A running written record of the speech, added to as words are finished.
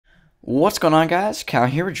What's going on, guys? Cal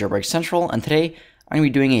here with Jailbreak Central, and today I'm going to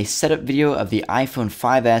be doing a setup video of the iPhone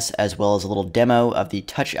 5S as well as a little demo of the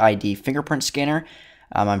Touch ID fingerprint scanner.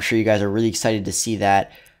 I'm sure you guys are really excited to see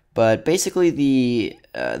that, but basically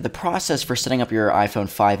the process for setting up your iPhone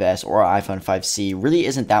 5S or iPhone 5C really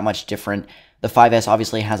isn't that much different. The 5S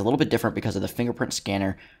obviously has a little bit different because of the fingerprint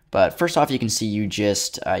scanner, but first off, you can see you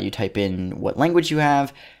just you type in what language you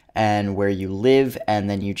have and where you live, and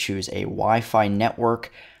then you choose a Wi-Fi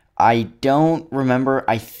network. I don't remember.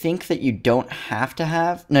 I think that you don't have to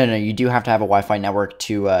have. No, you do have to have a Wi-Fi network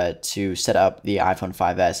to set up the iPhone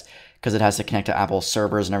 5S because it has to connect to Apple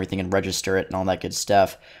servers and everything and register it and all that good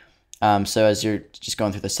stuff. So as you're just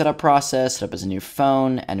going through the setup process, set up as a new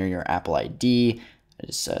phone, enter your Apple ID. I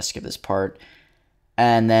just skip this part,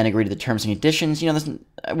 and then agree to the terms and conditions. You know,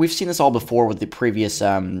 we've seen this all before with the previous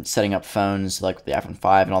setting up phones, like the iPhone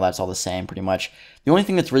 5 and all that's all the same pretty much. The only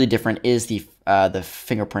thing that's really different is the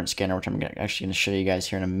fingerprint scanner, which I'm actually going to show you guys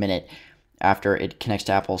here in a minute after it connects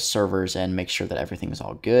to Apple servers and makes sure that everything is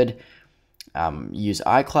all good. Use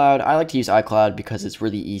iCloud. I like to use iCloud because it's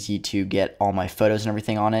really easy to get all my photos and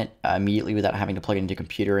everything on it immediately without having to plug it into a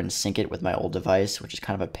computer and sync it with my old device, which is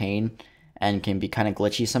kind of a pain and can be kind of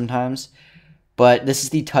glitchy sometimes. But this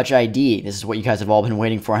is the Touch ID. This is what you guys have all been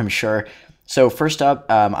waiting for, I'm sure. So first up,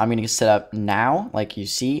 I'm going to set up now, like you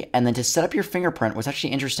see, and then to set up your fingerprint, what's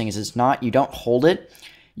actually interesting is you don't hold it,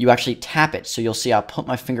 you actually tap it. So you'll see I'll put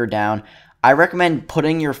my finger down. I recommend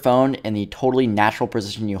putting your phone in the totally natural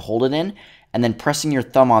position you hold it in, and then pressing your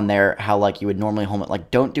thumb on there how like you would normally hold it.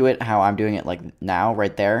 Like, don't do it how I'm doing it like now,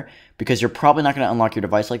 right there, because you're probably not going to unlock your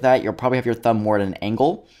device like that. You'll probably have your thumb more at an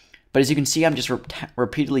angle. But as you can see, I'm just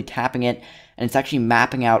repeatedly tapping it, and it's actually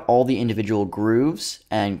mapping out all the individual grooves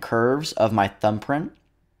and curves of my thumbprint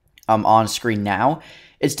on screen now.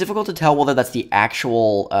 It's difficult to tell whether that's the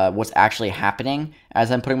actual, what's actually happening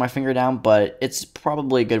as I'm putting my finger down, but it's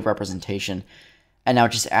probably a good representation. And now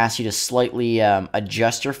it just asks you to slightly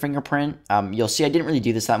adjust your fingerprint. You'll see I didn't really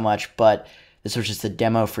do this that much, but this was just a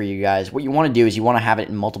demo for you guys. What you want to do is you want to have it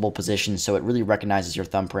in multiple positions so it really recognizes your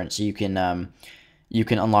thumbprint, so you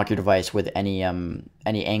can unlock your device with any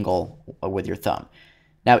angle with your thumb.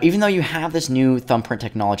 Now, even though you have this new thumbprint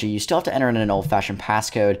technology, you still have to enter in an old-fashioned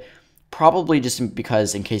passcode, probably just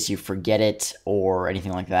because in case you forget it or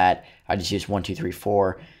anything like that. I just use 1, 2, 3,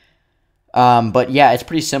 4. But yeah, it's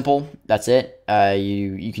pretty simple. That's it.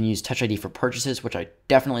 You can use Touch ID for purchases, which I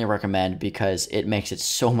definitely recommend because it makes it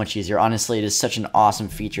so much easier. Honestly, it is such an awesome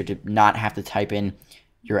feature to not have to type in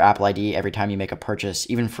your Apple ID every time you make a purchase.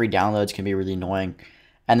 Even free downloads can be really annoying,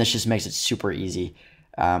 and this just makes it super easy.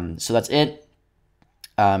 So that's it.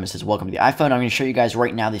 It says welcome to the iPhone. I'm going to show you guys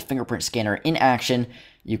right now the fingerprint scanner in action.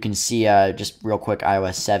 You can see just real quick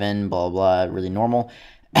iOS 7, blah, blah, blah, really normal.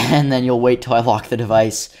 And then you'll wait till I lock the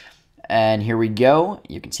device. And here we go.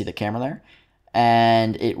 You can see the camera there.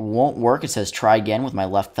 And it won't work. It says try again with my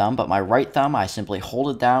left thumb, but my right thumb, I simply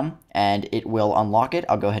hold it down and it will unlock it.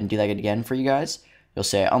 I'll go ahead and do that again for you guys. You'll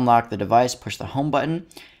say unlock the device, push the home button,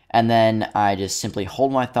 and then I just simply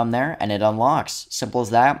hold my thumb there and it unlocks. Simple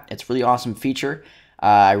as that. It's a really awesome feature.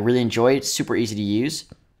 I really enjoy it. It's super easy to use.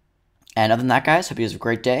 And other than that, guys, hope you guys have a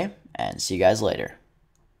great day and see you guys later.